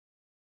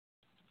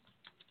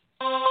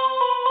Houston,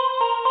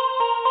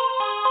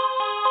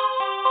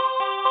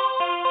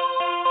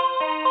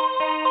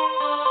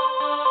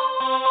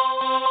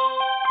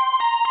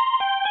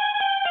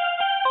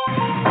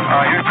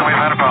 we've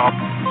had a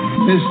problem.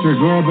 Mr.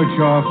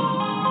 Gorbachev,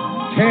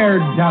 tear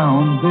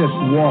down this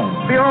wall.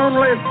 The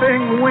only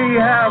thing we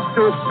have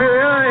to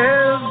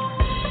fear is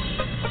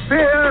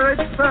fear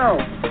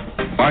itself.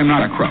 I'm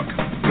not a crook.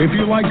 If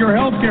you like your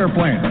health care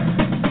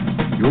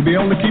plan, you'll be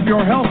able to keep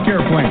your health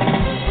care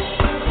plan.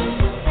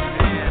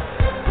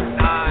 10,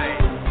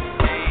 9,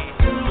 8,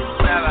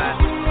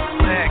 7,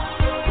 6,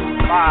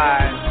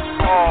 5,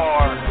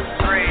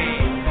 4, 3,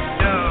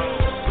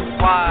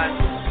 2,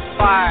 1,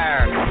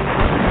 fire.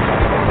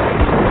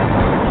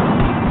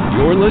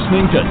 You're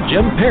listening to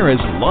Jim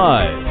Paris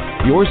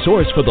Live, your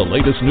source for the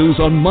latest news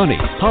on money,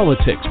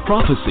 politics,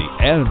 prophecy,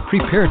 and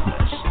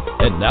preparedness.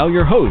 And now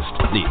your host,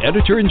 the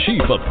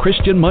editor-in-chief of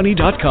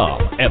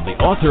ChristianMoney.com and the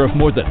author of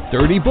more than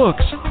 30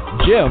 books,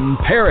 Jim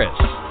Paris.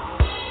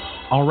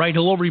 All right.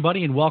 Hello,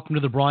 everybody, and welcome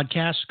to the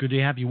broadcast. Good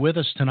to have you with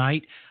us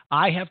tonight.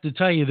 I have to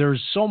tell you,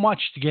 there's so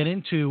much to get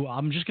into.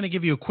 I'm just going to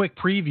give you a quick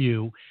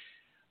preview.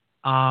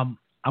 I'm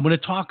going to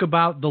talk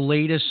about the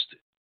latest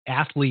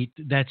athlete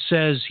that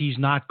says he's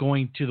not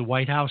going to the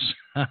White House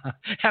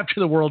after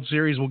the World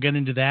Series. We'll get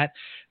into that.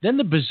 Then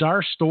the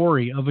bizarre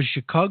story of a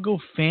Chicago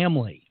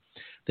family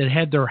that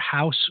had their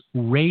house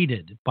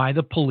raided by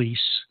the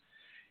police,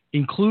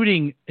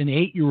 including an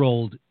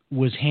 8-year-old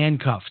was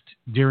handcuffed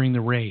during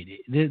the raid.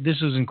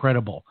 This is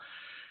incredible.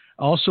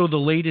 Also, the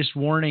latest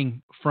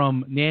warning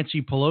from Nancy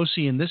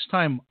Pelosi, and this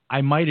time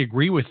I might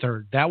agree with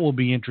her. That will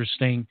be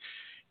interesting.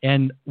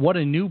 And what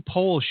a new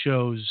poll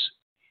shows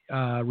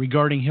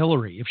regarding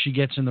Hillary, if she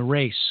gets in the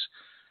race,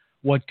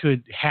 what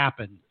could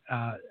happen.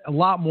 A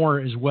lot more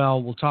as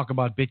well. We'll talk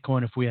about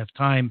Bitcoin if we have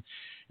time,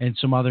 and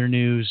some other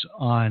news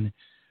on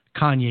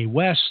Kanye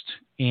West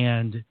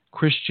and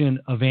Christian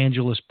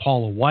evangelist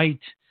Paula White.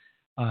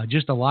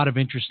 Just a lot of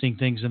interesting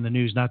things in the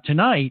news. Now,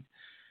 tonight,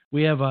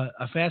 we have a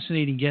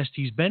fascinating guest.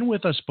 He's been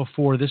with us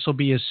before. This will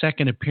be his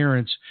second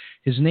appearance.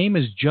 His name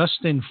is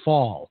Justin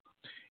Fall,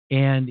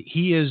 and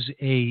he is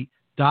a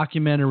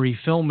documentary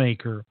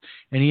filmmaker,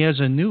 and he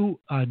has a new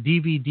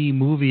DVD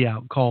movie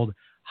out called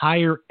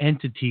Higher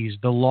Entities,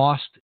 The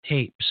Lost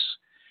Tapes.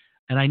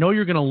 And I know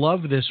you're going to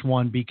love this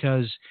one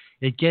because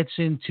it gets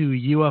into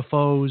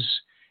UFOs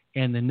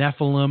and the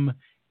Nephilim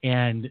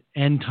and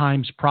end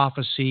times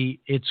prophecy.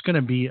 It's going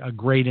to be a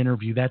great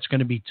interview. That's going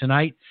to be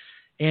tonight,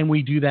 and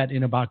we do that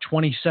in about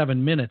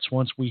 27 minutes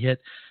once we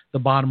hit the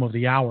bottom of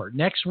the hour.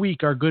 Next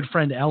week, our good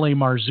friend L.A.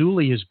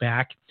 Marzulli is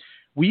back.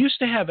 We used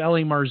to have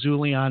L.A.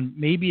 Marzulli on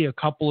maybe a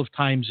couple of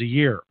times a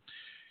year.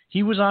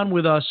 He was on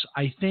with us,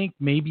 I think,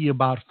 maybe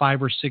about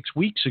 5 or 6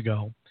 weeks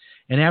ago.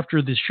 And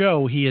after the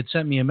show, he had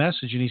sent me a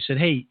message, and he said,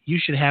 hey, you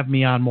should have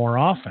me on more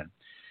often.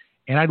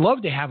 And I'd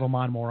love to have him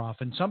on more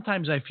often.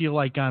 Sometimes I feel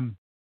like I'm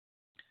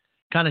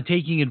kind of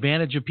taking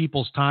advantage of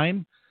people's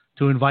time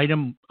to invite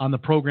him on the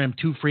program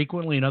too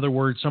frequently. In other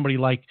words, somebody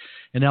like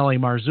an L.A.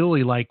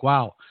 Marzulli, like,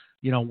 wow,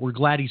 you know, we're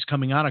glad he's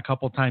coming on a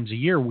couple times a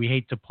year. We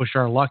hate to push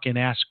our luck and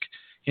ask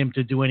him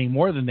to do any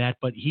more than that,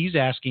 but he's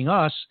asking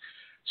us.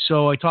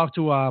 So I talked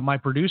to my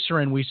producer,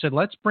 and we said,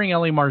 let's bring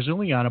L.A.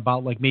 Marzulli on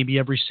about like maybe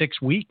every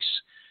 6 weeks,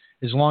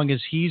 as long as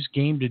he's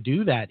game to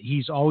do that.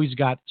 He's always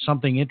got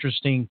something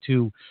interesting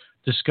to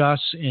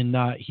discuss, and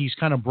he's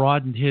kind of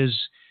broadened his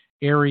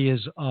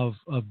areas of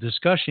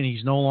discussion.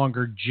 He's no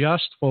longer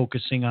just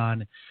focusing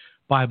on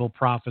Bible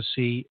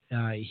prophecy.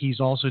 He's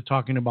also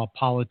talking about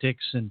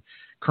politics and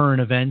current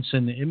events,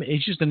 and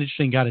it's just an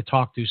interesting guy to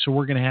talk to. So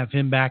we're going to have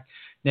him back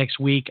next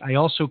week. I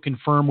also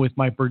confirmed with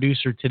my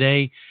producer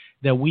today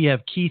that we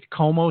have Keith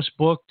Komos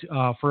booked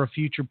for a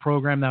future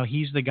program. Now,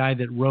 he's the guy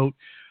that wrote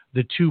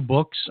the 2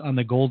 books on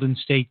the Golden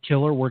State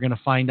Killer. We're going to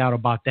find out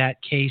about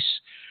that case,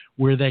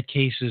 where that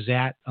case is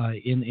at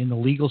in the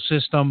legal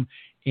system,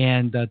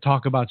 and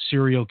talk about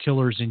serial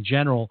killers in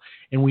general.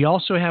 And we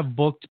also have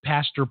booked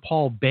Pastor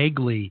Paul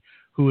Begley,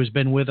 who has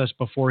been with us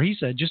before. He's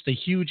just a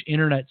huge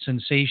internet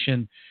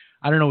sensation.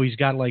 I don't know, he's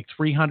got like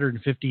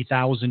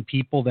 350,000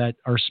 people that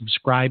are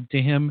subscribed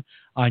to him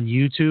on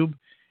YouTube,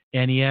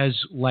 and he has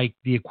like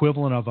the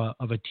equivalent of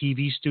a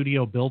TV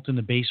studio built in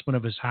the basement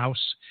of his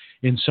house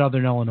in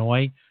Southern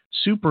Illinois.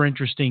 Super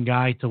interesting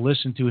guy to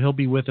listen to. He'll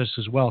be with us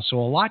as well. So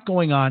a lot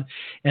going on.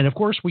 And of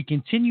course, we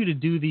continue to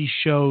do these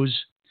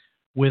shows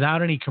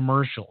without any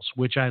commercials,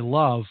 which I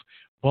love,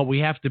 but we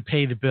have to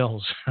pay the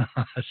bills.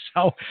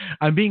 So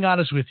I'm being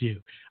honest with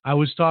you. I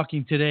was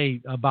talking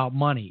today about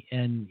money,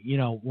 and, you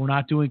know, we're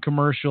not doing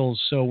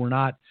commercials, so we're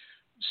not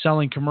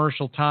selling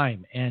commercial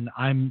time. And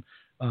I'm,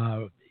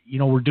 you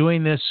know, we're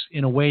doing this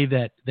in a way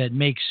that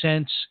makes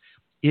sense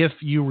if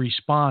you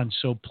respond.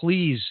 So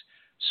please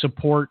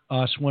support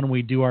us when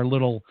we do our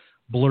little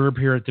blurb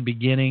here at the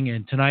beginning.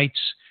 And tonight's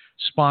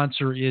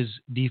sponsor is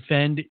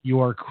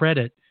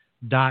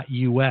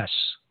defendyourcredit.us.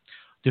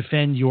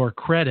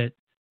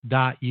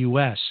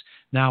 Defendyourcredit.us.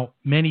 Now,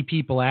 many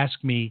people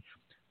ask me,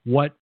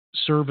 what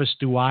service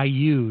do I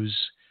use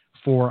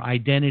for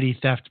identity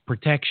theft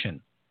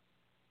protection?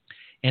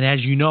 And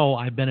as you know,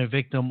 I've been a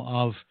victim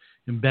of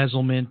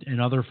embezzlement and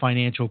other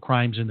financial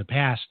crimes in the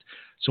past,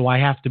 so I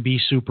have to be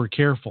super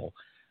careful.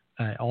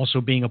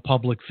 Also being a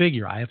public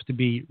figure, I have to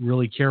be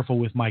really careful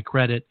with my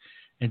credit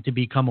and to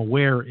become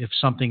aware if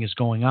something is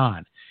going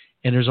on.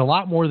 And there's a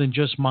lot more than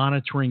just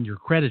monitoring your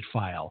credit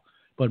file,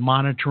 but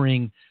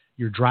monitoring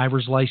your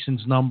driver's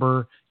license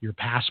number, your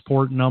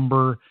passport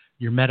number,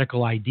 your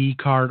medical ID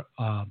card,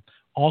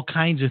 all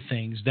kinds of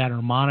things that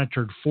are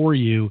monitored for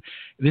you.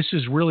 This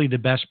is really the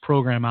best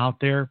program out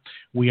there.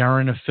 We are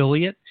an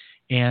affiliate,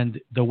 and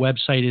the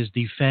website is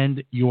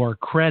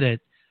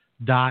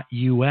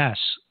defendyourcredit.us.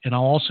 And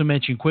I'll also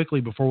mention quickly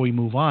before we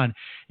move on,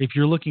 if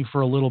you're looking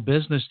for a little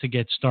business to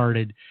get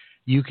started,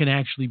 you can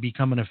actually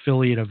become an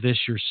affiliate of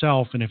this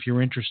yourself. And if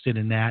you're interested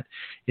in that,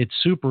 it's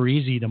super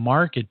easy to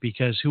market,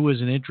 because who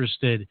isn't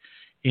interested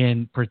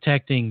in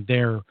protecting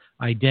their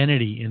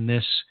identity in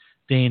this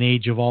day and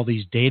age of all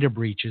these data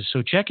breaches?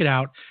 So check it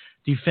out,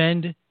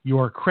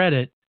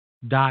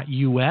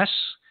 defendyourcredit.us.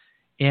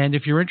 And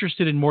if you're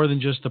interested in more than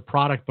just the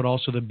product, but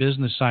also the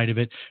business side of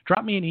it,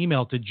 drop me an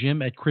email to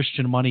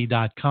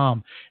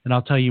jim@christianmoney.com, and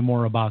I'll tell you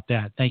more about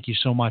that. Thank you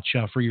so much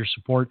for your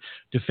support,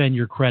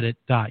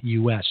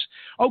 defendyourcredit.us.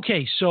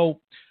 Okay, so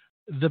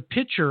the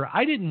pitcher,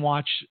 I didn't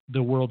watch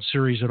the World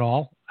Series at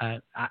all.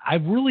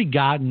 I've really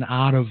gotten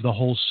out of the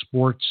whole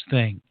sports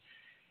thing.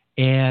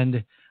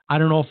 And I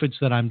don't know if it's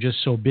that I'm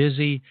just so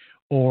busy,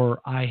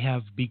 or I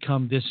have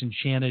become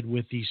disenchanted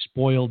with these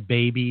spoiled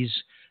babies,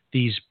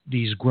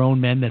 these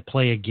grown men that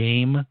play a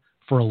game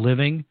for a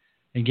living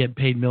and get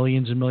paid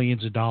millions and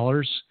millions of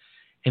dollars.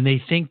 And they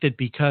think that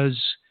because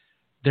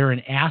they're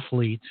an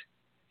athlete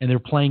and they're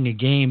playing a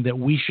game that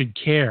we should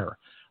care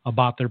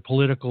about their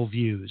political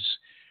views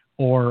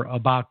or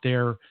about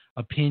their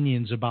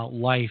opinions about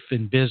life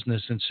and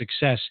business and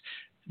success.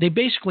 They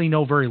basically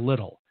know very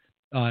little.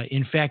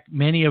 In fact,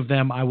 many of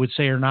them, I would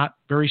say, are not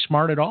very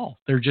smart at all.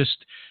 They're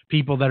just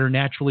people that are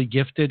naturally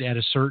gifted at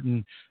a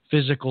certain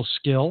physical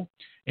skill,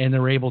 and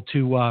they're able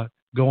to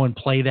go and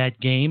play that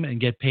game and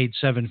get paid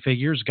seven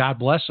figures. God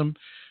bless them.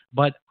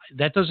 But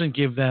that doesn't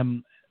give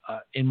them,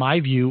 in my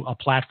view, a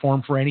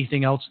platform for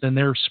anything else than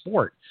their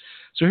sport.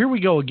 So here we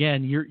go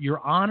again.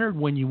 You're honored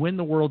when you win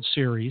the World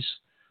Series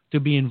to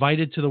be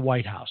invited to the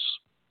White House.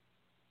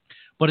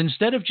 But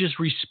instead of just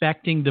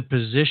respecting the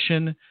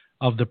position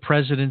of the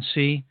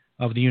presidency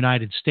of the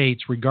United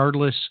States,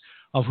 regardless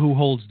of who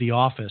holds the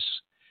office,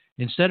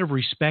 instead of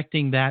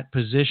respecting that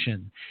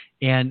position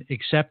and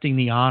accepting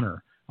the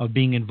honor of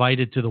being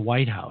invited to the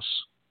White House.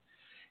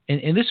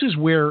 And this is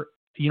where,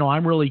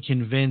 I'm really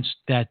convinced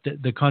that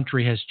the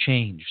country has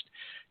changed.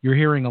 You're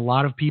hearing a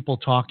lot of people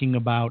talking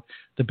about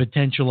the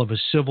potential of a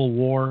civil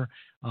war,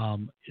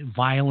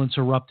 violence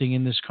erupting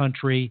in this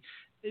country.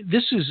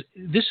 This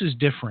is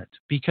different,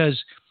 because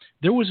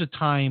there was a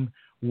time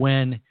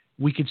when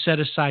we could set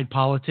aside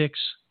politics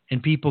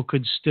and people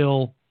could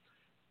still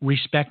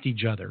respect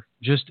each other.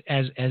 Just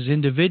as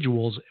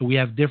individuals, we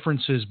have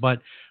differences,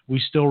 but we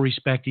still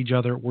respect each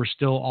other. We're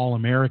still all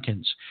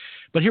Americans.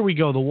 But here we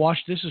go.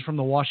 This is from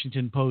the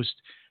Washington Post.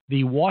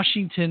 The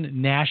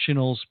Washington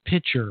Nationals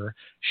pitcher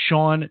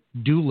Sean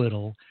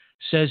Doolittle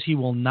says he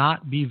will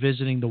not be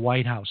visiting the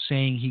White House,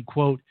 saying he,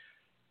 quote,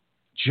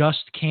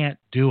 just can't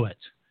do it.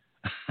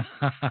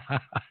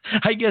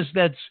 I guess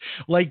that's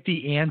like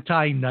the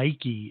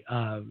anti-Nike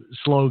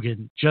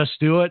slogan. Just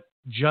do it.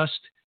 Just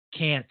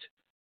can't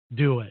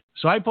do it.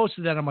 So I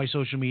posted that on my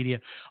social media.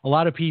 A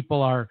lot of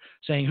people are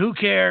saying, who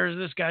cares?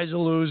 This guy's a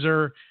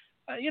loser.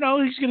 He's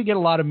going to get a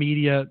lot of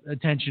media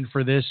attention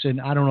for this.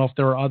 And I don't know if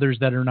there are others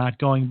that are not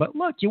going, but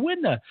look, you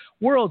win the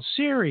World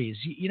Series.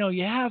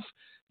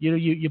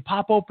 You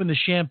pop open the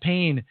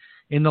champagne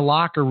in the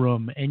locker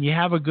room and you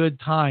have a good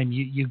time.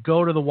 You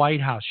go to the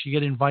White House, you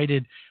get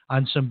invited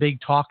on some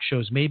big talk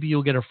shows. Maybe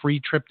you'll get a free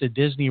trip to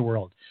Disney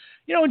World.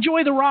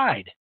 Enjoy the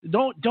ride.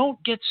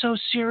 Don't get so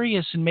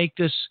serious and make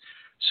this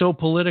so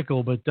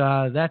political, but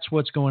that's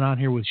what's going on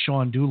here with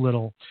Sean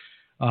Doolittle,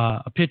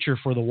 a pitcher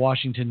for the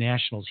Washington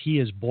Nationals. He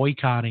is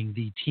boycotting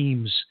the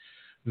team's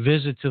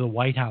visit to the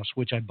White House,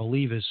 which I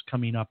believe is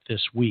coming up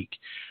this week.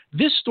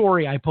 This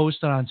story I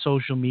posted on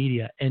social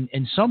media, and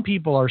some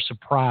people are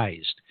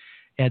surprised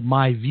at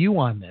my view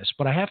on this,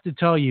 but I have to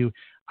tell you,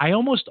 I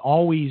almost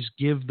always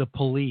give the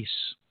police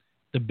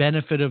the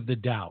benefit of the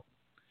doubt.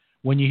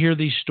 When you hear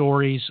these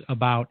stories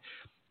about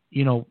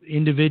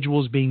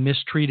individuals being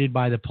mistreated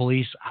by the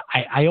police,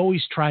 I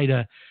always try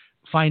to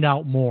find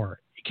out more,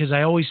 because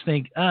I always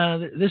think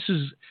this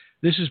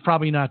is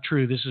probably not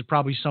true. This is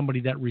probably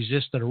somebody that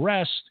resisted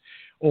arrest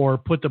or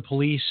put the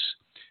police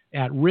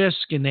at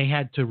risk, and they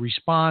had to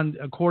respond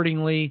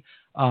accordingly.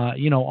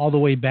 All the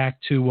way back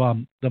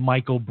to the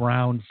Michael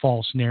Brown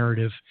false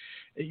narrative.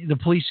 The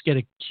police get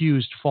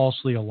accused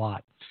falsely a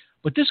lot.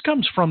 But this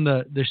comes from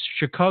the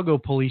Chicago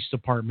Police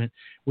Department,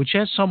 which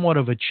has somewhat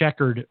of a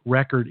checkered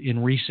record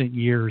in recent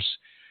years.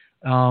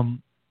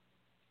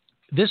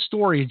 This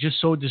story is just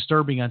so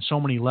disturbing on so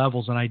many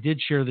levels, and I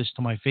did share this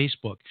to my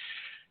Facebook.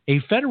 A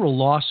federal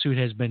lawsuit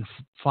has been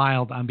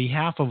filed on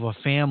behalf of a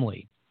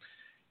family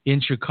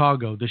in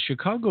Chicago. The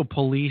Chicago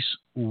police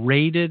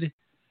raided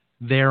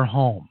their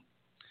home.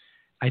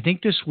 I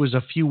think this was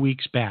a few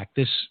weeks back.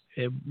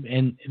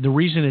 And the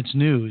reason it's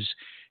news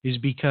is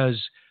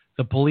because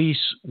the police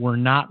were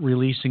not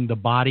releasing the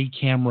body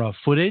camera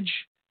footage,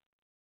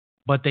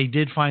 but they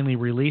did finally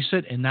release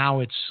it, and now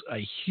it's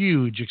a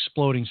huge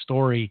exploding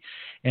story,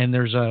 and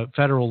there's a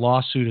federal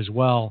lawsuit as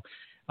well.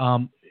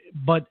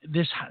 But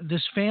this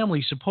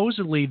family,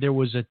 supposedly there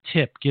was a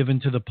tip given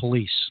to the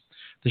police,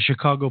 the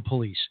Chicago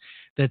police,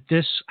 that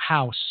this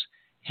house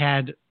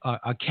had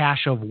a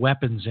cache of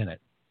weapons in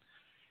it.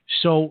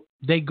 So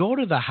they go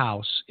to the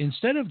house,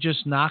 instead of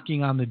just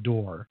knocking on the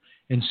door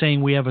and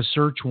saying we have a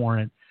search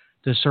warrant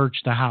to search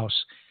the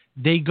house,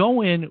 they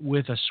go in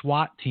with a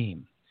SWAT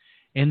team,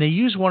 and they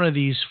use one of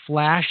these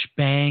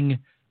flashbang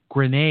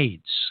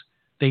grenades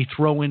they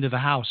throw into the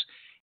house.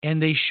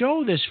 And they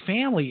show this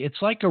family.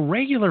 It's like a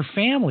regular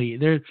family.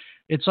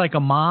 It's like a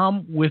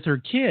mom with her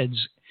kids.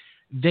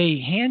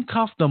 They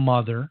handcuffed the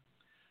mother.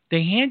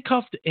 They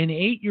handcuffed an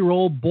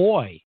 8-year-old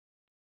boy.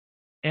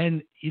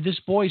 And this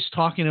boy's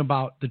talking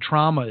about the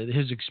trauma,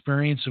 his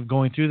experience of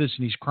going through this,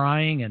 and he's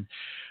crying. And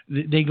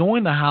they go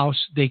in the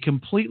house. They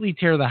completely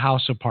tear the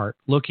house apart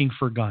looking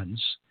for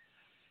guns.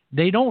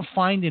 They don't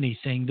find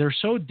anything. They're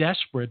so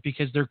desperate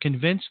because they're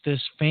convinced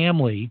this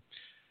family,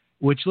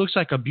 which looks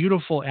like a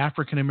beautiful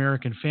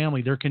African-American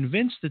family, they're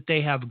convinced that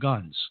they have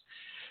guns.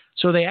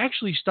 So they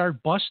actually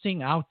start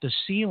busting out the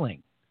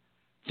ceiling,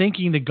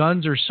 thinking the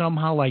guns are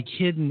somehow like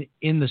hidden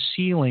in the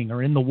ceiling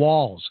or in the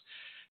walls.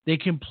 They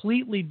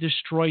completely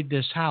destroyed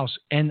this house.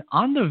 And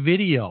on the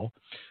video,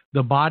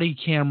 the body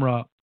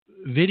camera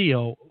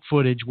video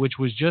footage, which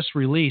was just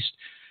released,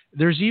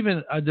 there's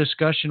even a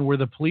discussion where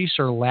the police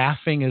are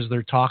laughing as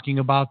they're talking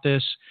about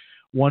this.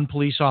 One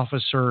police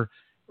officer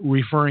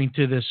referring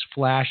to this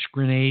flash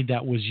grenade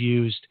that was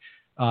used.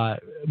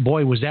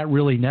 Boy, was that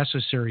really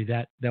necessary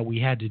that we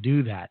had to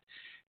do that.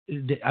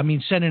 I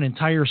mean, send an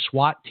entire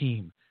SWAT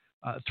team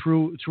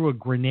through a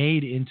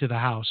grenade into the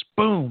house.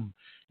 Boom,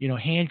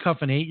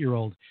 handcuff an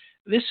 8-year-old.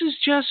 This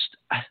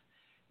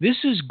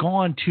has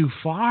gone too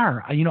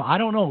far. I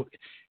don't know.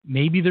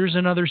 Maybe there's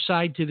another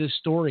side to this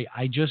story.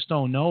 I just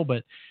don't know,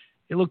 but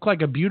it looked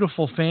like a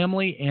beautiful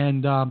family.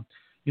 And,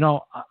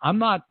 I'm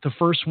not the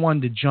first one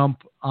to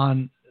jump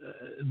on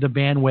the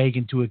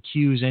bandwagon to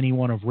accuse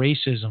anyone of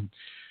racism,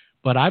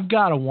 but I've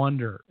got to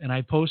wonder, and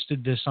I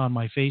posted this on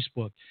my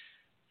Facebook,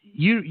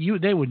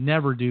 they would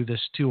never do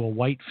this to a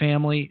white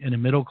family in a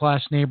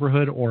middle-class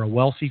neighborhood or a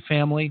wealthy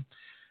family.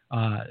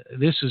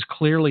 This is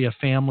clearly a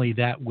family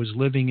that was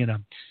living in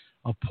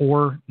a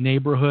poor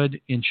neighborhood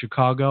in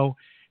Chicago,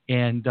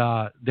 and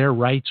their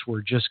rights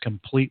were just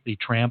completely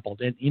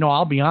trampled. And,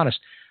 I'll be honest,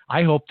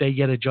 I hope they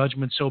get a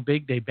judgment so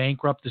big they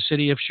bankrupt the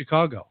city of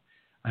Chicago.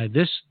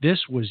 This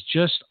was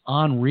just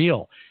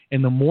unreal.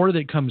 And the more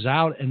that comes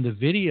out and the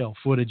video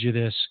footage of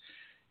this,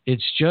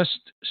 it's just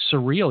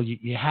surreal.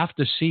 You have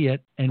to see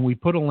it, and we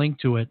put a link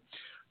to it.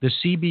 The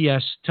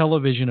CBS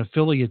television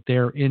affiliate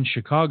there in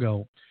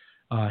Chicago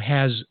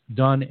has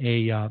done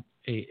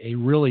a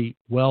really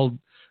well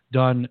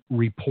done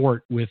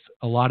report with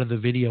a lot of the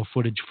video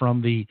footage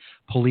from the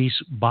police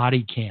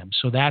body cam.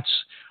 So that's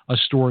a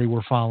story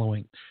we're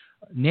following.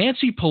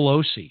 Nancy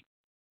Pelosi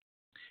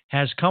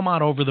has come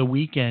out over the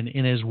weekend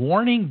and is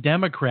warning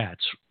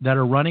Democrats that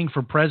are running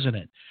for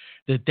president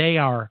that they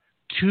are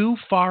too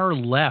far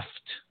left.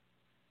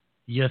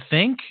 You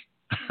think?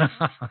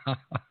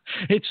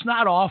 It's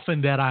not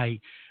often that I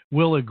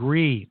will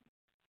agree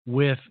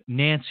with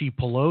Nancy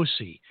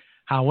Pelosi.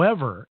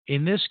 However,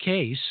 in this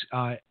case,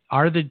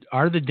 are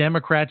the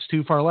Democrats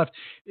too far left?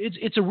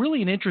 It's a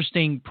really an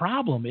interesting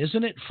problem,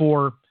 isn't it,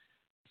 for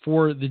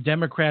the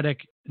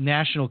Democratic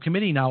National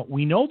Committee? Now,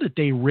 we know that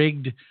they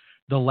rigged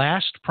the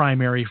last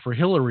primary for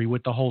Hillary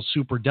with the whole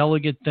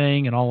superdelegate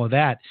thing and all of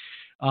that.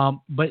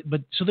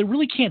 But so they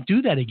really can't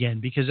do that again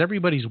because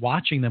everybody's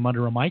watching them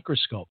under a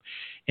microscope.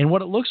 And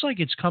what it looks like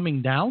it's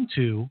coming down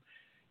to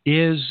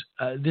is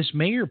this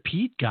Mayor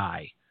Pete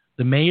guy,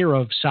 the mayor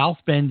of South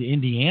Bend,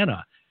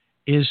 Indiana,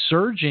 is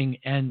surging.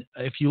 And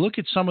if you look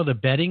at some of the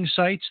betting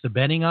sites, the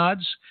betting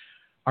odds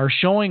are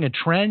showing a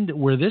trend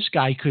where this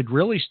guy could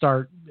really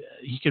start.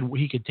 He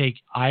could take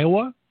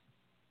Iowa.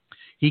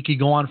 He could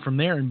go on from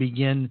there and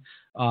begin,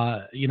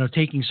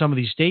 taking some of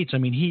these states. I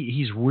mean,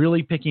 he's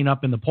really picking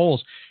up in the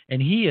polls,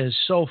 and he is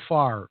so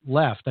far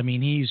left. I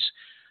mean, he's,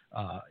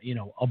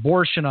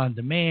 abortion on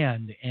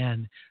demand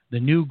and the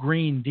new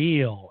Green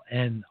Deal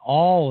and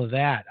all of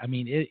that. I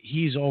mean,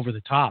 he's over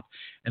the top.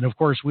 And of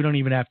course, we don't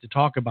even have to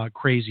talk about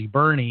crazy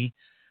Bernie,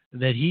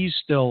 that he's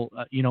still,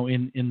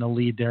 in the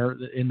lead there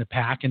in the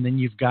pack. And then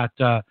you've got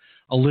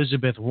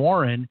Elizabeth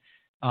Warren.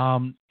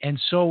 And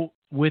so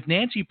with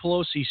Nancy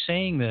Pelosi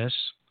saying this,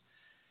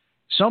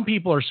 some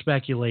people are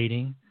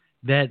speculating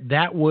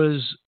that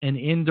was an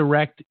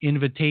indirect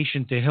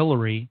invitation to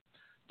Hillary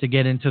to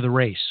get into the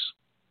race.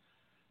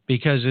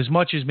 Because as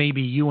much as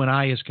maybe you and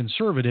I as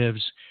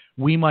conservatives,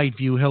 we might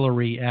view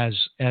Hillary as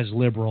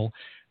liberal,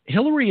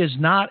 Hillary is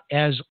not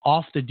as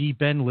off the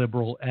deep end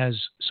liberal as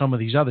some of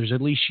these others.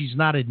 At least she's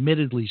not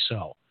admittedly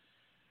so.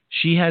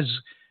 She has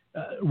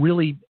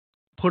really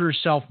put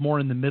herself more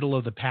in the middle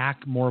of the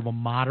pack, more of a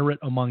moderate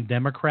among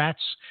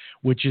Democrats,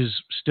 which is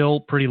still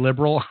pretty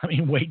liberal. I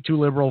mean, way too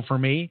liberal for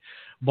me,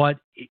 but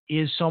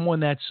is someone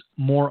that's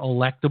more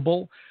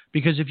electable.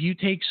 Because if you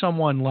take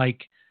someone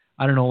like,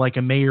 I don't know, like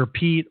a Mayor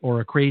Pete or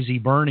a crazy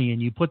Bernie,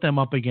 and you put them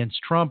up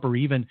against Trump or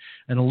even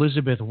an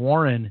Elizabeth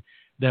Warren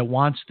that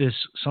wants this,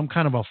 some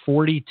kind of a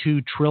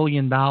 $42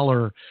 trillion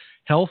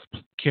health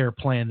care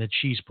plan that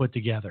she's put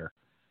together.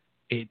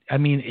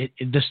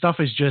 The stuff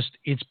is just,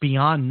 it's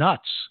beyond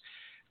nuts.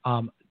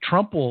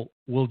 Trump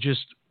will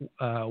just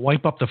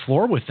wipe up the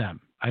floor with them.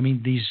 I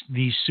mean,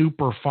 these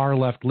super far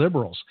left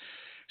liberals.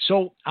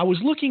 So I was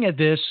looking at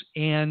this,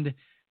 and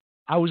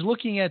I was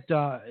looking at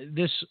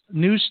this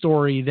news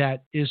story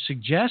that is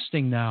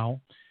suggesting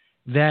now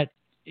that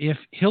if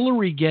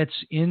Hillary gets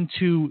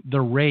into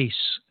the race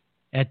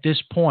at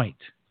this point,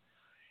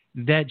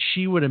 that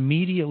she would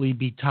immediately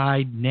be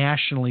tied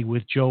nationally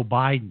with Joe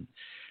Biden.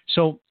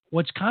 So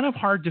what's kind of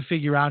hard to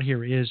figure out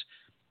here is,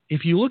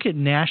 if you look at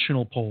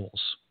national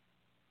polls,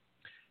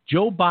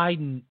 Joe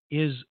Biden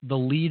is the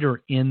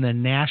leader in the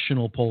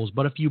national polls.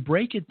 But if you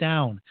break it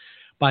down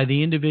by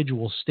the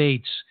individual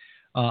states,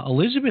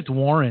 Elizabeth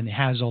Warren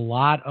has a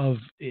lot of,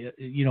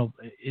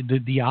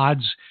 the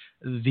odds,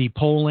 the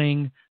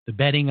polling, the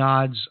betting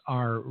odds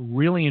are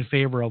really in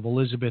favor of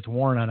Elizabeth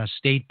Warren on a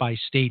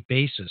state-by-state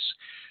basis,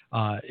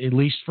 at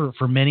least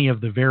for many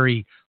of the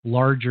very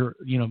larger,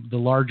 the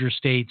larger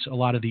states, a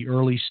lot of the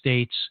early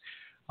states.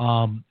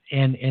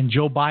 And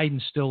Joe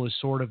Biden still is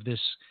sort of this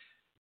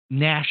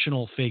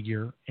national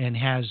figure and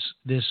has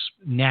this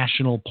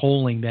national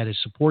polling that is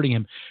supporting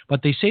him.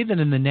 But they say that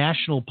in the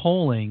national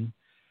polling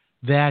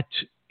that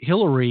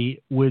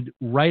Hillary would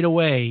right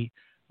away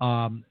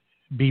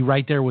be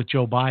right there with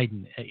Joe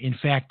Biden. In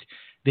fact,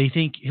 they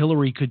think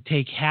Hillary could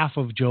take half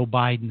of Joe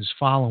Biden's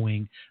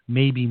following,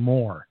 maybe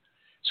more.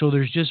 So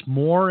there's just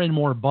more and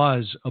more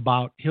buzz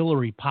about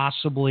Hillary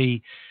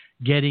possibly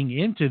getting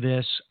into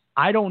this.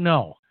 I don't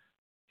know.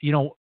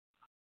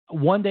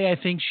 One day I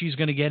think she's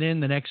going to get in.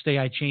 The next day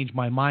I change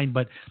my mind.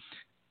 But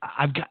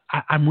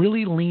I'm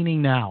really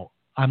leaning now.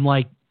 I'm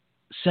like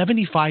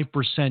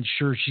 75%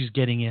 sure she's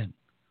getting in.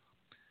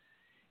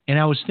 And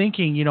I was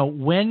thinking,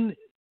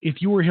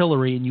 if you were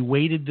Hillary and you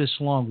waited this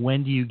long,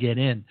 when do you get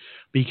in?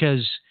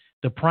 Because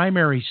the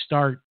primaries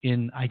start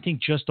in, I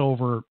think, just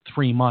over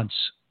 3 months,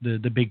 the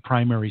big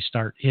primaries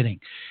start hitting.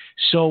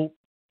 So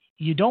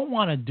you don't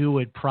want to do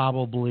it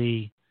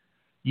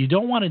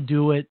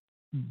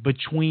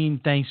between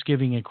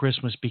Thanksgiving and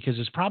Christmas, because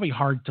it's probably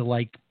hard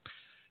to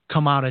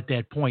come out at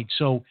that point.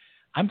 So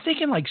I'm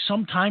thinking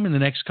sometime in the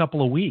next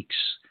couple of weeks,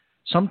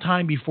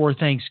 sometime before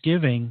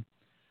Thanksgiving,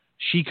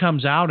 she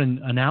comes out and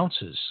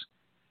announces.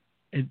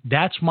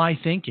 That's my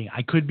thinking.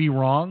 I could be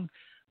wrong,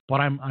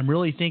 but I'm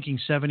really thinking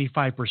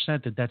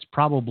 75% that's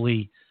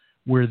probably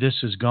where this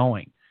is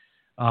going.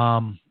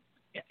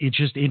 It's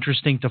just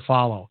interesting to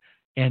follow.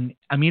 And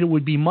I mean, it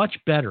would be much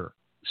better,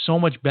 so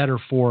much better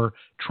for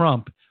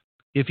Trump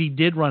if he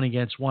did run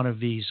against one of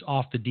these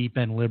off the deep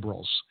end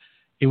liberals.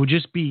 It would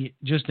just be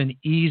an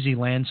easy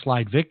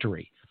landslide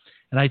victory.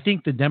 And I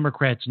think the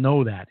Democrats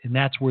know that, and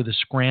that's where the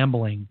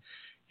scrambling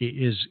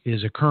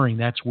is occurring.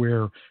 That's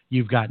where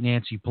you've got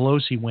Nancy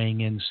Pelosi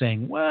weighing in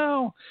saying,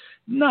 well,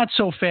 not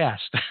so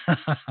fast.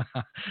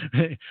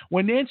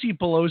 When Nancy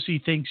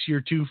Pelosi thinks you're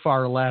too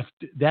far left,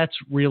 that's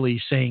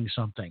really saying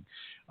something.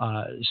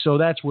 So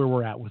that's where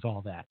we're at with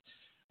all that.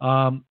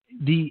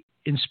 The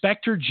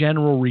Inspector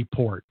General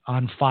report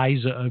on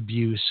FISA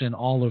abuse and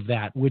all of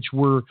that, which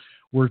we're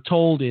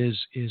told is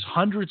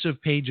hundreds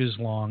of pages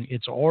long.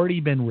 It's already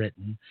been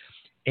written.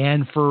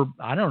 And for,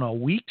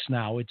 weeks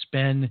now, it's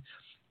been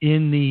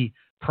in the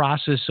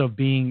process of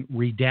being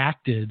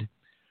redacted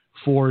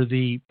for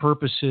the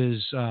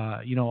purposes,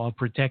 of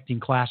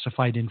protecting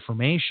classified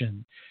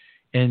information.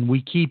 And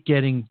we keep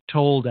getting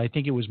told, I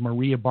think it was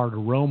Maria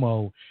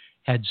Bartiromo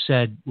had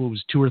said, it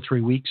was 2 or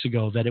 3 weeks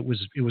ago, that it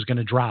was going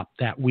to drop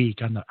that week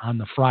on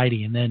the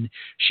Friday, and then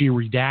she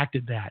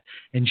redacted that.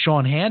 And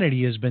Sean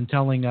Hannity has been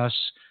telling us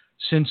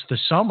since the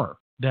summer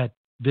that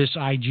this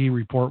IG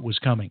report was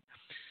coming.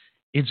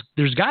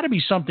 There's got to be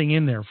something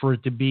in there for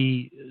it to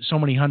be so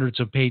many hundreds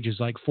of pages,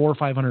 like 400 or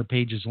 500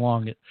 pages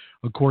long,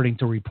 according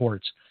to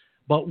reports.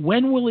 But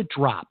when will it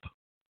drop?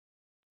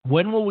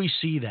 When will we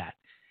see that?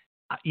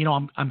 I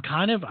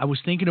was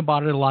thinking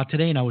about it a lot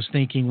today, and I was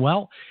thinking,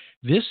 well,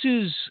 this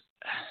is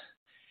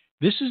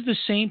the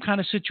same kind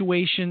of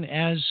situation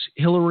as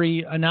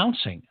Hillary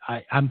announcing.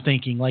 I'm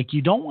thinking,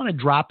 you don't want to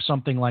drop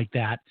something like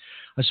that,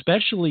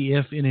 especially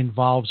if it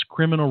involves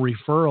criminal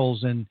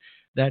referrals and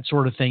that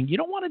sort of thing. You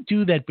don't want to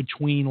do that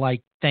between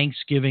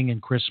Thanksgiving and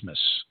Christmas.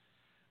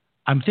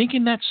 I'm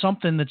thinking that's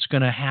something that's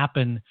going to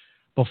happen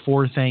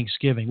before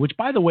Thanksgiving, which,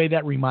 by the way,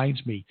 that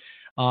reminds me,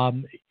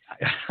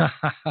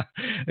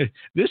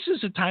 this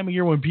is a time of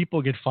year when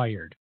people get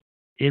fired.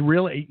 It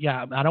really,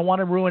 yeah, I don't want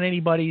to ruin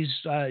anybody's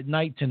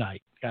night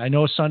tonight. I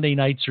know Sunday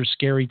nights are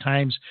scary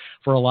times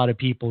for a lot of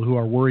people who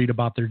are worried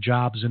about their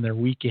jobs and their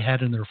week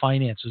ahead and their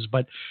finances,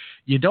 but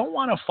you don't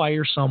want to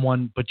fire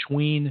someone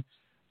between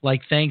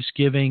like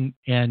Thanksgiving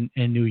and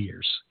New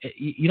Year's.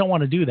 You don't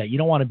want to do that. You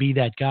don't want to be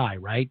that guy,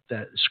 right?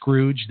 That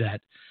Scrooge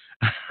that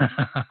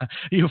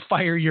you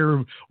fire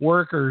your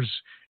workers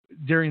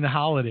during the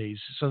holidays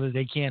so that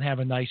they can't have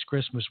a nice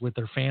Christmas with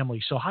their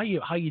family. So how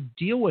you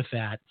deal with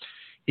that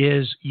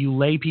is you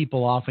lay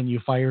people off and you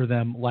fire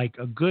them like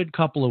a good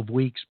couple of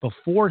weeks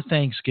before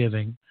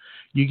Thanksgiving.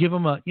 You give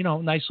them a,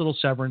 nice little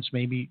severance,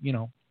 maybe,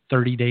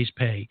 30 days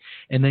pay,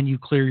 and then you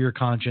clear your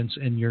conscience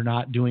and you're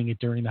not doing it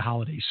during the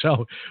holidays.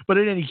 So, but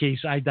in any case,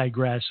 I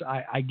digress.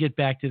 I get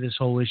back to this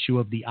whole issue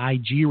of the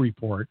IG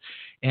report,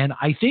 and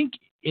I think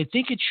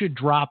it should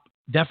drop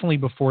definitely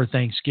before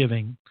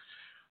Thanksgiving.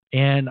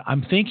 And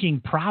I'm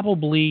thinking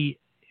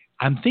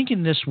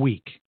this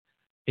week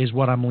is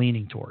what I'm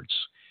leaning towards,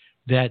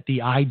 that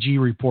the IG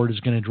report is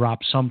going to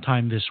drop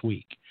sometime this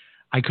week.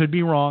 I could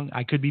be wrong.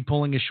 I could be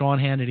pulling a Sean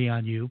Hannity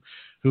on you,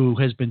 who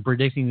has been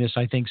predicting this,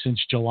 I think, since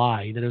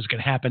July, that it was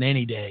going to happen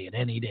any day.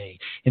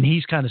 And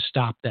he's kind of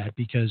stopped that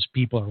because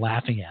people are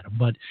laughing at him.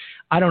 But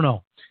I don't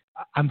know.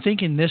 I'm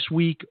thinking this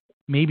week,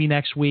 maybe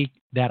next week,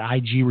 that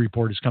IG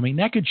report is coming.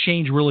 That could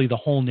change really the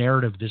whole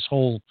narrative, this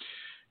whole,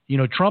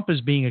 Trump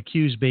is being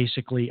accused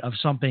basically of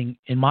something,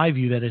 in my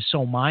view, that is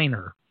so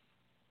minor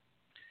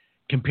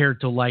compared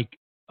to like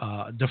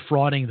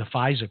defrauding the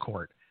FISA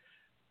court.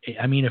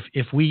 I mean,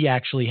 if we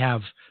actually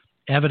have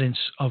evidence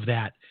of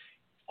that,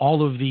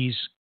 all of these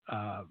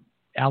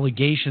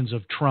allegations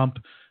of Trump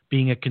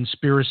being a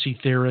conspiracy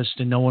theorist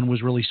and no one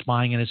was really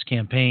spying on his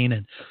campaign,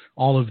 and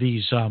all of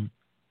these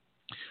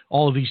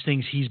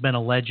things he's been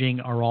alleging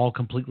are all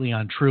completely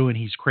untrue and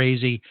he's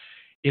crazy.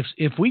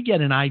 If we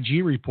get an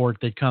IG report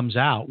that comes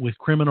out with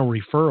criminal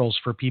referrals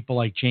for people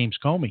like James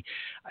Comey,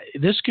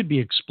 this could be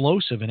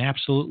explosive and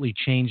absolutely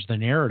change the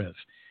narrative.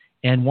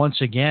 And once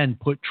again,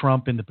 put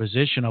Trump in the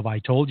position of I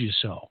told you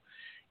so.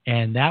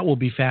 And that will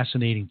be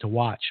fascinating to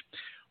watch.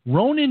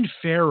 Ronan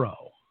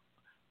Farrow,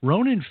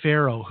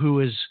 who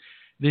is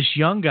this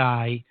young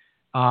guy,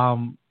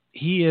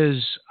 he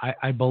is,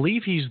 I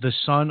believe he's the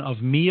son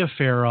of Mia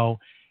Farrow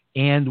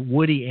and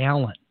Woody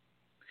Allen.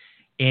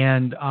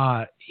 And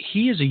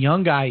he is a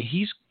young guy.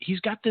 He's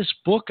got this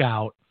book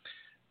out,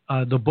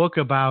 the book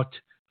about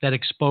that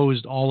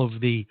exposed all of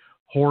the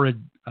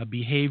horrid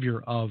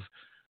behavior of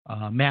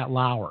Matt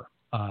Lauer,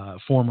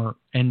 former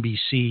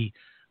NBC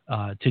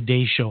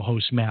Today Show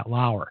host Matt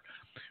Lauer.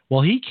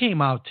 Well, he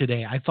came out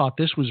today. I thought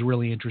this was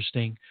really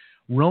interesting.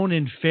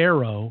 Ronan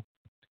Farrow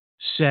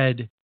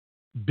said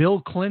Bill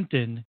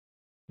Clinton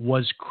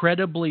was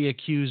credibly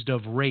accused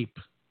of rape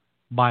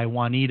by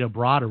Juanita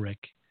Broderick,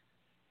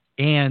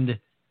 and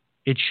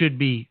it should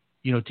be,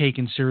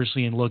 taken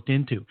seriously and looked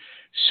into.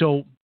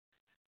 So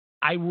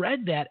I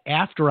read that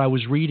after I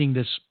was reading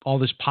all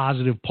this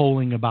positive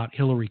polling about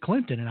Hillary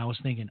Clinton, and I was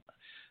thinking,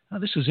 oh,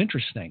 this is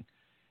interesting.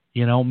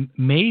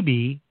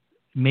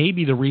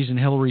 Maybe the reason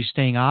Hillary's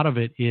staying out of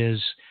it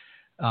is,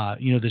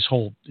 this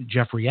whole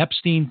Jeffrey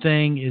Epstein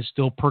thing is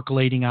still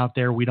percolating out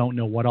there. We don't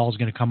know what all is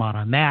going to come out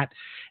on that.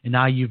 And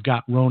now you've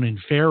got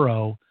Ronan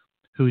Farrow,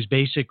 who's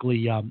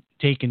basically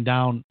taken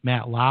down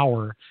Matt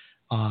Lauer,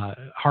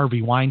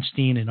 Harvey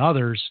Weinstein, and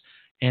others,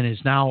 and is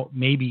now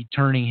maybe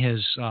turning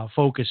his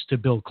focus to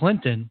Bill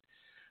Clinton.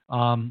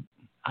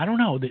 I don't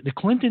know. The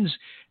Clintons,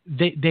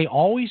 they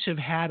always have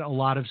had a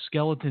lot of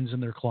skeletons in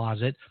their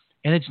closet,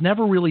 and it's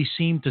never really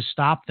seemed to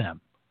stop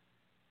them.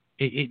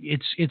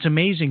 It's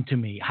amazing to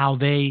me how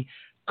they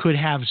could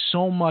have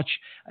so much.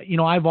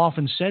 I've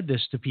often said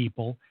this to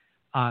people.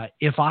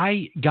 If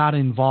I got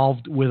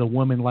involved with a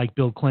woman like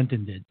Bill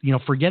Clinton did,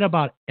 forget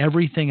about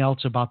everything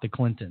else about the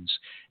Clintons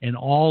and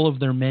all of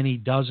their many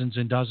dozens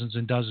and dozens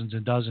and dozens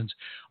and dozens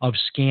of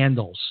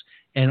scandals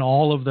and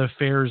all of the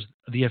affairs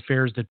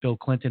that Bill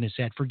Clinton has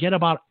had. Forget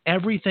about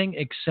everything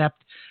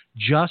except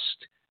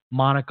just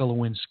Monica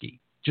Lewinsky.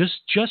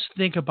 Just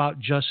think about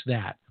just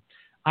that.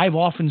 I've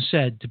often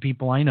said to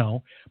people I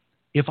know,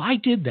 if I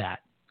did that,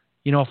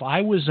 if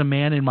I was a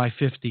man in my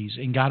 50s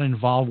and got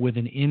involved with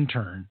an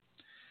intern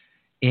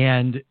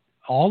and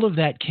all of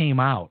that came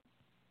out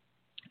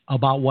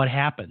about what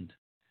happened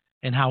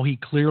and how he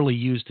clearly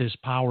used his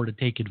power to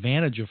take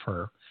advantage of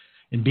her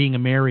and being a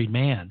married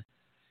man,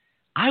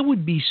 I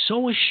would be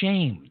so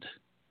ashamed.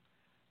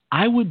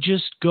 I would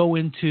just go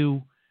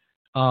into,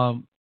 I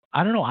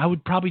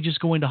would probably just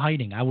go into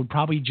hiding. I would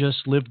probably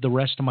just live the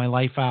rest of my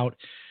life out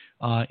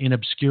in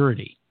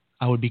obscurity.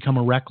 I would become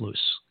a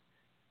recluse.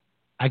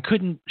 I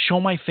couldn't show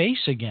my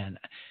face again.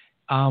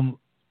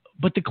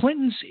 But the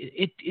Clintons,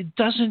 it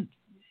doesn't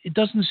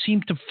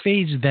seem to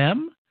faze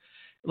them.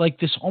 Like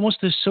this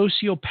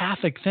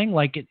sociopathic thing.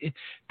 Like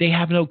they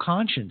have no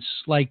conscience.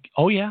 Like,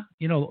 oh yeah,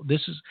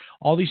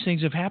 all these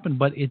things have happened,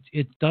 but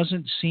it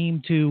doesn't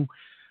seem to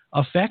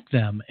affect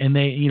them. And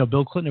they,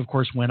 Bill Clinton, of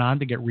course, went on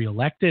to get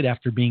reelected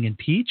after being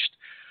impeached.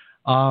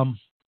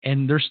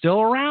 And they're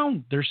still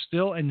around.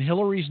 And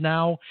Hillary's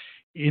now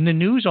in the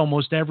news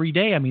almost every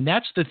day. I mean,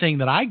 that's the thing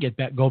that I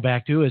go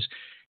back to is,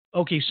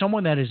 okay,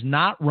 someone that is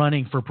not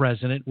running for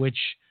president, which,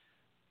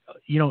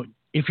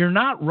 if you're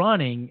not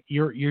running,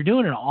 you're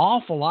doing an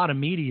awful lot of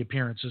media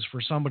appearances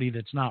for somebody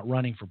that's not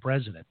running for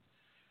president,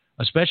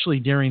 especially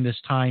during this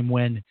time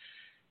when,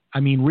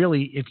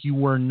 really, if you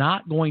were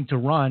not going to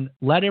run,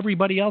 let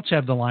everybody else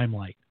have the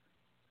limelight.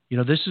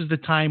 This is the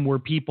time where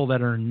people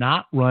that are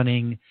not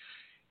running,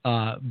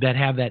 that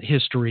have that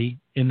history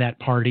in that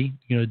party,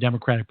 the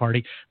Democratic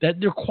Party, that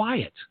they're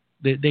quiet.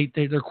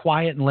 They're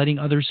quiet and letting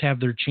others have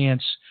their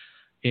chance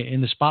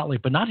in the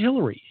spotlight, but not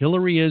Hillary.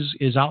 Hillary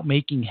is out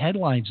making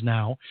headlines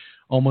now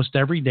almost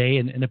every day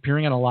and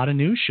appearing on a lot of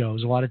news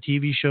shows, a lot of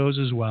TV shows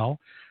as well,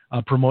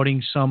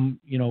 promoting some,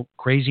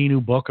 crazy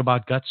new book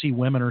about gutsy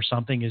women or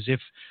something, as if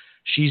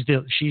she's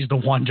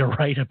the one to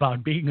write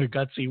about being a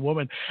gutsy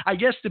woman. I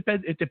guess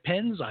it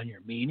depends on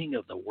your meaning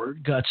of the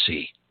word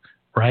gutsy,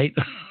 right?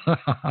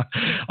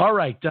 All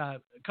right. A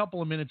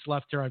couple of minutes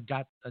left here. I've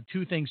got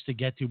two things to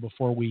get to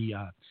before we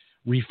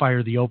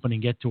refire the open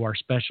and get to our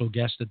special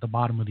guest at the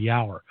bottom of the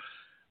hour.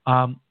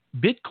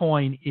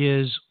 Bitcoin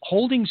is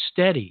holding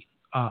steady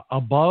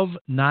above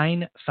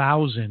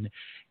 9,000.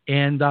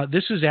 And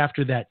this is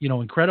after that,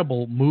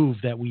 incredible move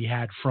that we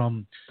had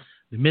from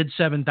the mid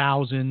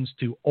 7,000s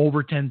to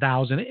over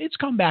 10,000. It's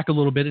come back a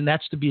little bit, and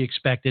that's to be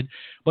expected,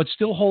 but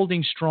still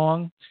holding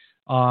strong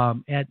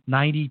at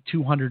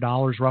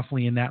 $9,200,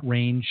 roughly in that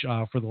range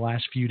for the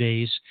last few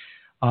days.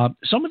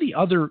 Some of the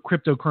other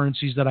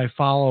cryptocurrencies that I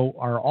follow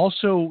are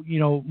also,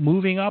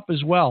 moving up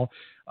as well.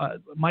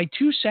 My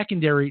two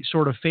secondary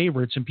sort of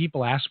favorites, and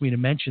people ask me to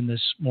mention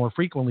this more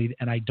frequently,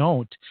 and I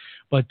don't,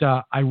 but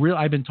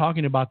I've been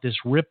talking about this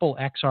Ripple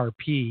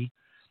XRP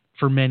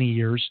for many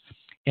years.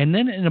 And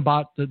then in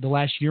about the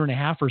last year and a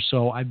half or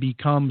so, I've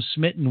become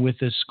smitten with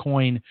this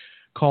coin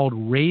called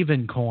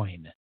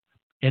Ravencoin.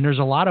 And there's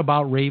a lot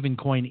about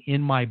Ravencoin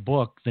in my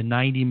book, The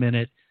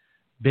 90-Minute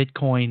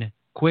Bitcoin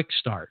Quick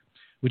Start,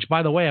 which,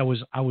 by the way, I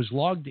was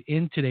logged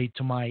in today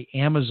to my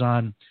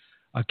Amazon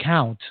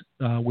account,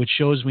 which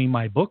shows me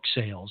my book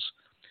sales.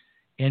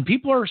 And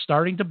people are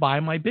starting to buy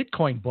my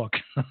Bitcoin book,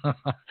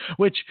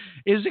 which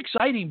is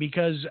exciting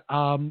because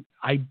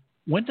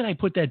when did I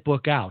put that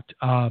book out?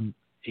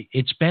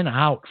 It's been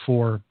out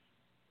for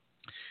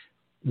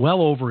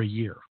well over a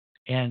year.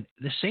 And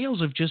the sales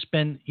have just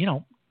been,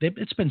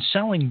 it's been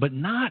selling, but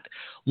not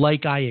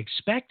like I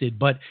expected.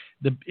 But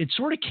it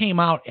sort of came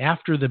out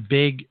after the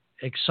big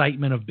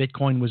excitement of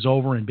Bitcoin was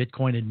over and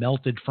Bitcoin had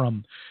melted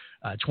from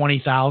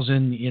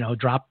 20,000,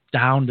 dropped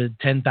down to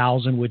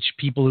 10,000, which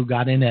people who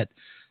got in at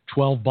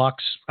 $12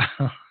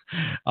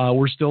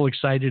 were still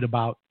excited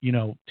about,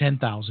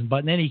 10,000.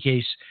 But in any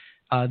case,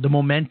 the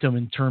momentum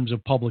in terms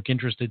of public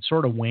interest had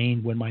sort of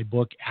waned when my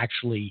book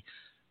actually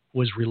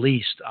was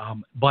released.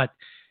 But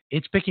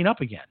it's picking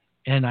up again.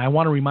 And I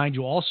want to remind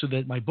you also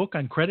that my book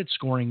on credit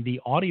scoring, the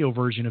audio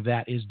version of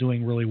that is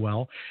doing really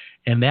well.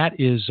 And that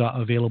is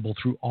available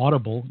through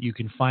Audible. You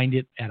can find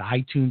it at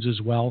iTunes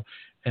as well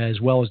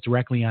as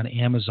directly on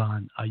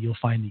Amazon. You'll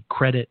find the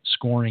Credit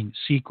Scoring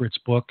Secrets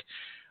book.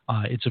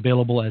 It's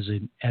available as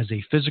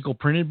a physical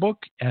printed book,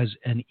 as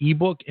an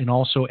ebook, and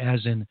also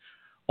as an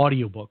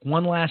audiobook.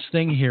 One last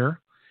thing here.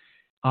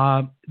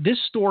 This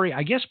story,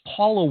 I guess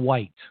Paula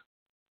White,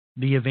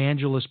 the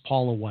evangelist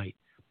Paula White,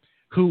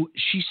 who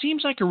she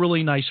seems like a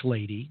really nice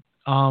lady.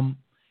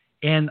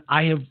 And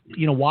I have,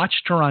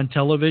 watched her on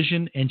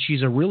television, and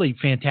she's a really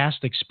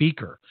fantastic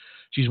speaker.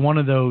 She's one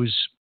of those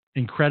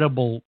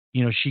incredible,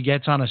 she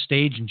gets on a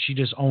stage and she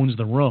just owns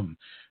the room.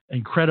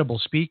 Incredible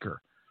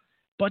speaker.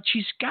 But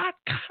she's got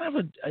kind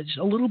of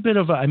a little bit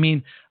of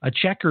a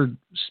checkered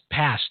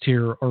past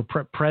here, or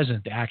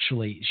present,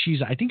 actually.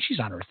 I think she's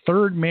on her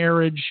third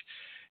marriage.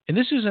 And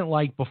this isn't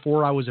like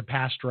before I was a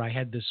pastor, I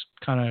had this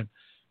kind of,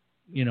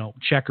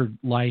 checkered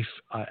life.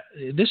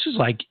 This is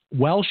like,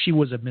 she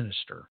was a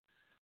minister.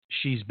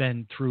 She's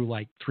been through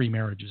like 3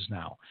 marriages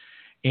now.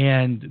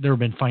 And there have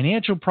been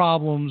financial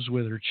problems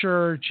with her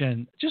church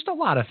and just a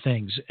lot of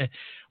things.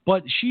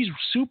 But she's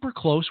super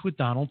close with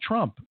Donald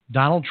Trump.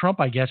 Donald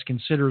Trump, I guess,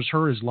 considers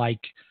her as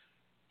like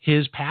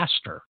his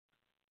pastor.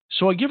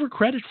 So I give her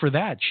credit for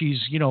that. She's,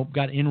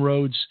 got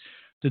inroads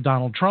to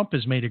Donald Trump,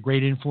 has made a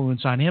great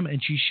influence on him.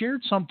 And she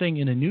shared something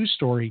in a news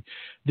story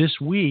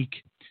this week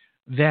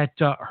that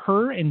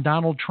her and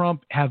Donald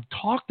Trump have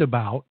talked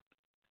about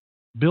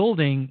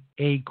building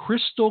a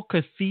crystal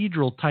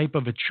cathedral type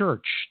of a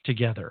church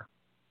together.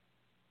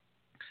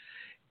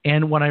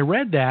 And when I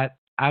read that,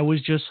 I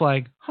was just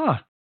like,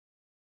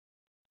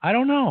 I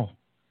don't know.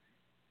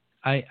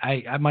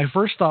 My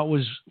first thought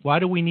was, why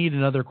do we need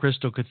another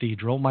crystal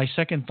cathedral? My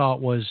second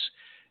thought was,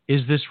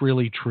 is this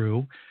really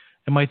true?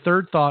 And my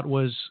third thought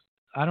was,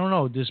 I don't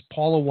know, does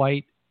Paula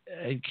White,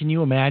 can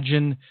you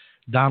imagine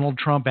Donald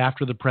Trump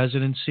after the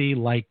presidency,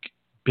 like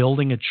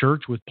building a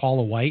church with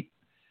Paula White?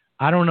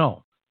 I don't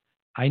know.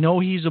 I know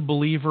he's a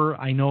believer.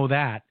 I know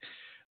that.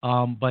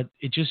 But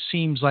it just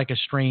seems like a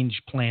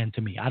strange plan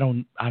to me. I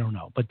don't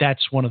know. But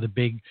that's one of the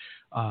big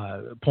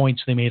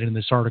points they made in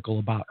this article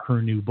about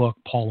her new book,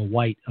 Paula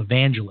White,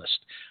 Evangelist.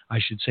 I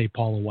should say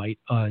Paula White,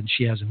 and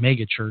she has a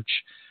mega church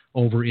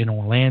over in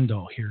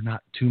Orlando here,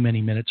 not too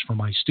many minutes from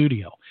my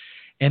studio.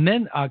 And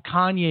then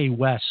Kanye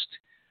West,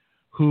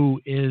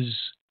 who is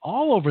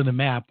all over the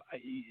map,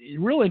 a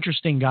real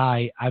interesting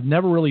guy. I've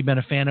never really been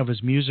a fan of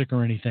his music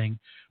or anything,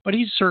 but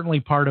he's certainly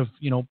part of,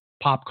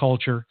 pop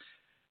culture.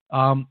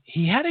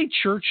 He had a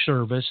church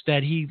service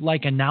that he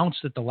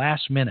announced at the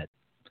last minute.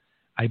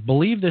 I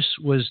believe this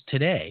was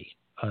today.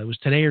 It was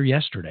today or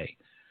yesterday.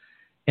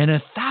 And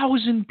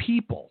 1,000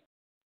 people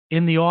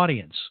in the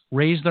audience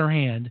raised their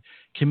hand,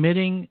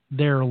 committing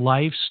their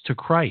lives to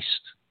Christ.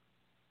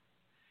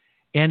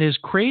 And as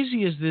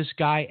crazy as this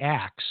guy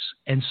acts,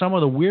 and some of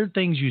the weird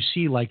things you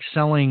see, like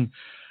selling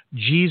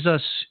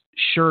Jesus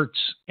shirts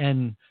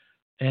and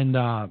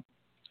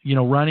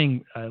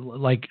running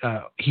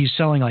he's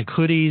selling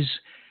hoodies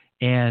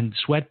and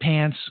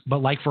sweatpants,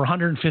 but for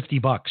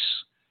 $150,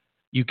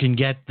 you can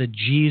get the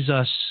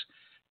Jesus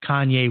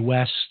Kanye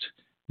West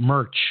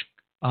merch.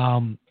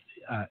 And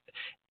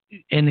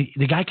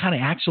the guy kind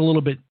of acts a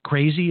little bit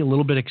crazy, a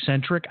little bit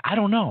eccentric. I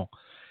don't know.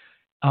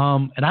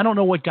 And I don't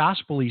know what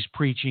gospel he's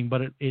preaching,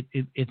 but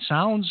it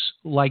sounds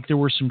like there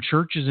were some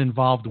churches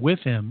involved with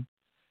him.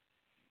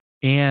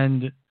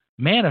 And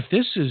man, if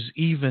this is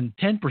even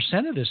 10%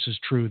 of this is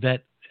true,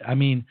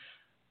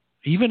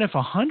 even if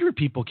 100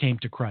 people came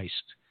to Christ,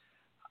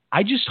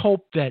 I just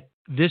hope that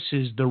this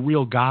is the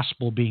real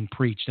gospel being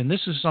preached. And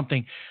this is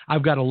something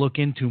I've got to look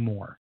into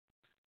more,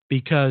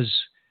 because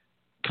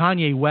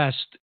Kanye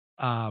West,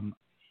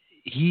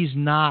 he's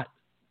not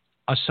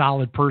a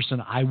solid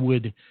person I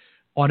would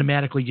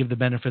automatically give the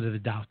benefit of the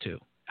doubt to.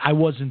 I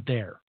wasn't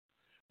there,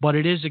 but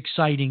it is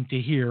exciting to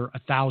hear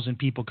 1,000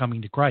 people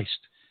coming to Christ.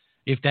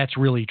 If that's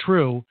really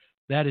true,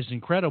 that is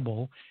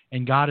incredible,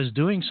 and God is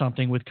doing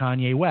something with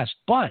Kanye West.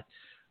 But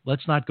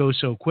let's not go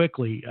so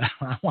quickly.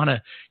 I want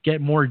to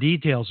get more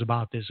details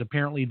about this.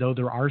 Apparently, though,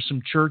 there are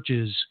some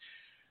churches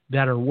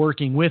that are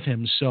working with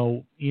him.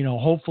 So,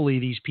 hopefully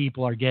these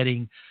people are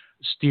getting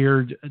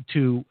steered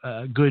to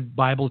good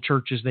Bible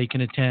churches they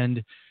can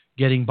attend,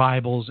 getting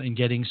Bibles and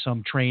getting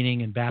some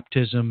training and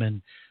baptism.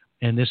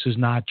 And this is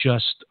not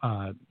just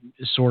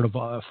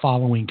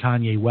following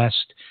Kanye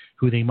West,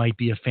 who they might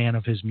be a fan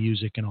of his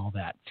music and all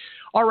that.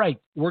 All right,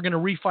 we're going to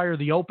refire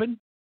the open.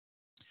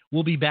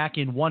 We'll be back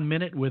in 1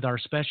 minute with our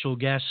special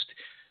guest,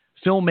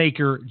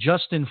 filmmaker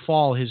Justin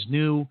Fall. His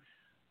new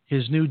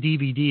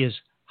DVD is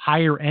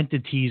Higher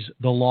Entities,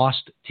 The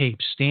Lost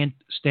Tapes.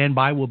 Stand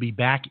by. We'll be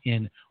back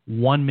in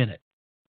 1 minute.